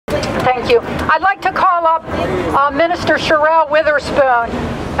Thank you. I'd like to call up Minister Sherelle Witherspoon,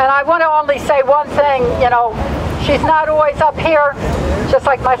 and I want to only say one thing. You know, she's not always up here, just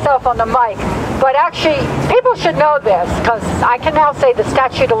like myself on the mic. But actually, people should know this, because I can now say the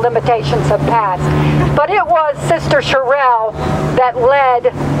statute of limitations have passed. But it was Sister Sherelle that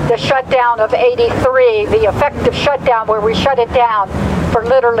led the shutdown of '83, the effective shutdown where we shut it down for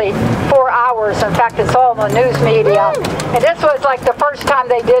literally 4 hours. In fact, it's all in the news media. And this was like the first time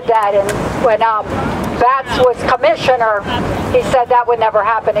they did that. And when Batts was commissioner, he said that would never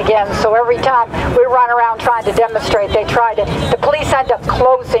happen again. So every time we run around trying to demonstrate, they tried to. The police ended up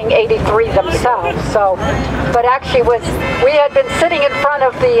closing '83 themselves. So, but actually, we had been sitting in front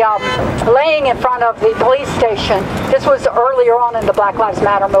of the, laying in front of the police station. This was earlier on in the Black Lives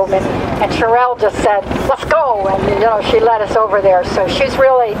Matter movement, and Sherelle just said, "Let's go," and you know, she led us over there. So she's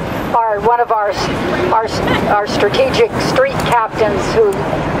really one of our strategic street captains, who,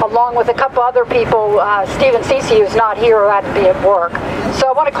 along with a couple other people, Stephen Cece, who's not here, who had to be at work. So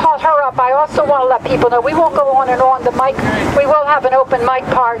I want to call her up. I also want to let people know we won't go on and on the mic. We will have an open mic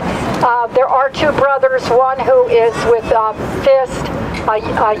part. There are two brothers, one who is with FIST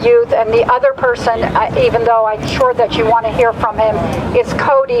Youth, and the other person, even though I'm sure that you want to hear from him, is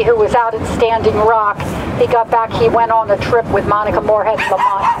Cody, who was out at Standing Rock. He got back, he went on a trip with Monica Moorhead and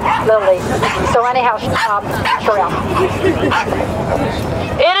Lamont Lilly. So anyhow, Sherelle.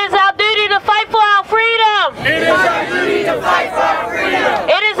 It is our duty to fight for our freedom. It is our duty to fight for our freedom.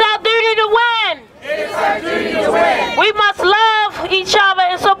 It is our duty to win. It is our duty to win. We must love each other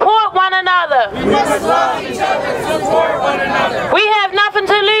and support one another. We must love each other and support one another. We have nothing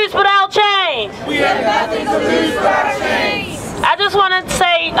to lose but our change. We have nothing to lose but our change. I just want to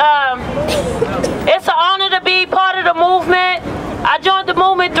say it's an honor to be part of the movement. I joined the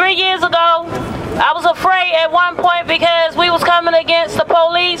movement 3 years ago. I was afraid at one point because we was coming against the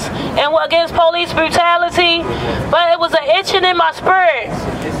police and against police brutality, but it was an itching in my spirit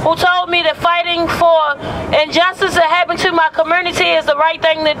who told me that fighting for injustice that happened to my community is the right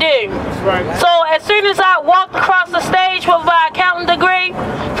thing to do. So as soon as I walked across the stage with my accounting degree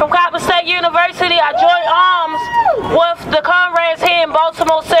from Coppin State University, I joined arms with the comrades here in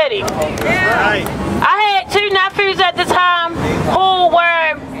Baltimore City. I had two nephews at the time who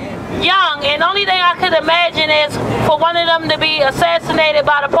were young, and the only thing I could imagine is for one of them to be assassinated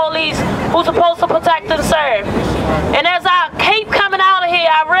by the police who's supposed to protect and serve. And as I keep coming out of here,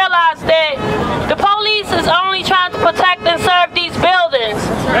 I realized that the police is only trying to protect and serve these buildings,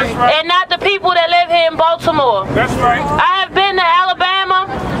 and not the people that live here in Baltimore. That's right. I have been to Alabama,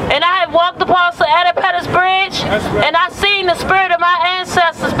 and I have walked across the Eddie Pettis Bridge, and I've seen the spirit of my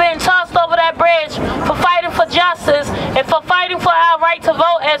ancestors being tossed over that bridge for fighting for justice and for fighting for our right to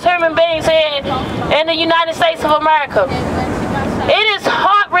vote as human beings here in the United States of America. It is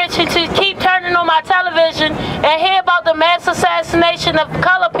heart-wrenching to keep turning on my television and hear about the mass assassination of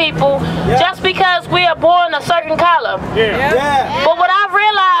colored people just because we are born a certain color. But what I've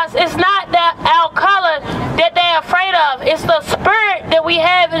realized is not that our color that they're afraid of, it's the spirit that we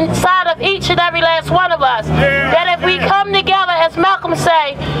have inside of each and every last one of us. That if we come together, as Malcolm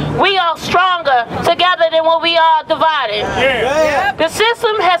say, we are stronger together than when we are divided. The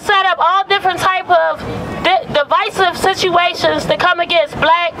system has set up all different type of divisive situations to come against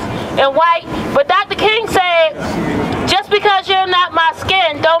black and white, but Dr. King said, just because you're not my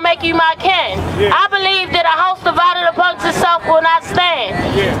skin, don't make you my kin. I believe that a house divided amongst itself will not stand.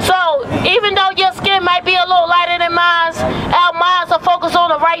 So even though your skin might be a little lighter than mine, our minds are focused on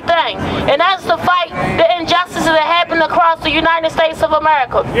the right thing, and that's to fight the injustices that happen across the United States of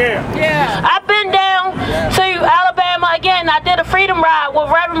America. I've been down to Alabama again. I did a freedom ride with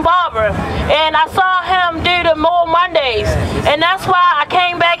Reverend Barber, and I saw him do the More Mondays, and that's why I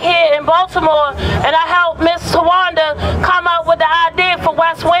came back here in Baltimore and I helped Miss Tawanda come up with the idea for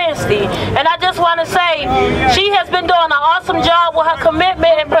West Wednesday. And I just want to say she has been doing an awesome job with her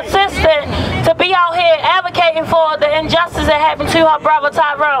commitment and persistence to be out here advocating for the injustice that happened to her brother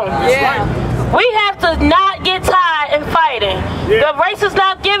Tyrone. We have to not get tired in fighting. The race is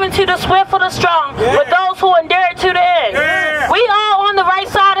not given to the swift or the strong, but those who endure it to the end. We are on the right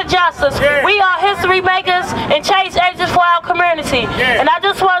side of justice. We are history makers and change agents for our community. And I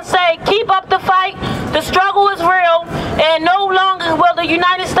just want to say, keep up the fight. The struggle is real, and no longer will the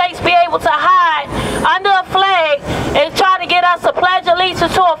United States be able to hide under a flag and try to get us to pledge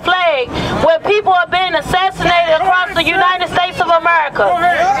allegiance to a flag where people are being assassinated across the United States of America.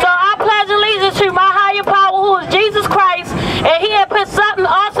 So I pledge allegiance to my higher power, who is Jesus Christ, and he had put something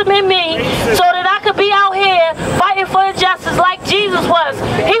awesome in me so that I could be out here fighting for injustice like Jesus was.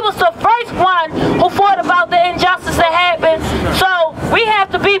 He was the first one who fought about the injustice that happened. So We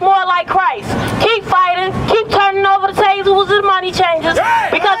have to be more like Christ. Keep fighting, keep turning over the tables and money changers,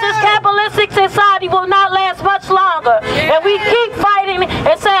 because this capitalistic society will not last much longer. And we keep fighting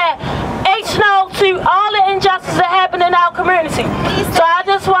and saying no to all the injustices that happen in our community. So I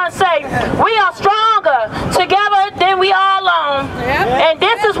just want to say, we are stronger together than we are alone. And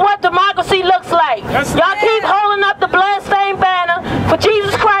this is what democracy looks like. Y'all keep holding up the bloodstained banner for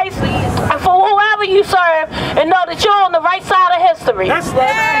Jesus Christ and for whoever you serve, and know that you're on the right side of history. That's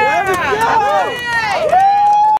right.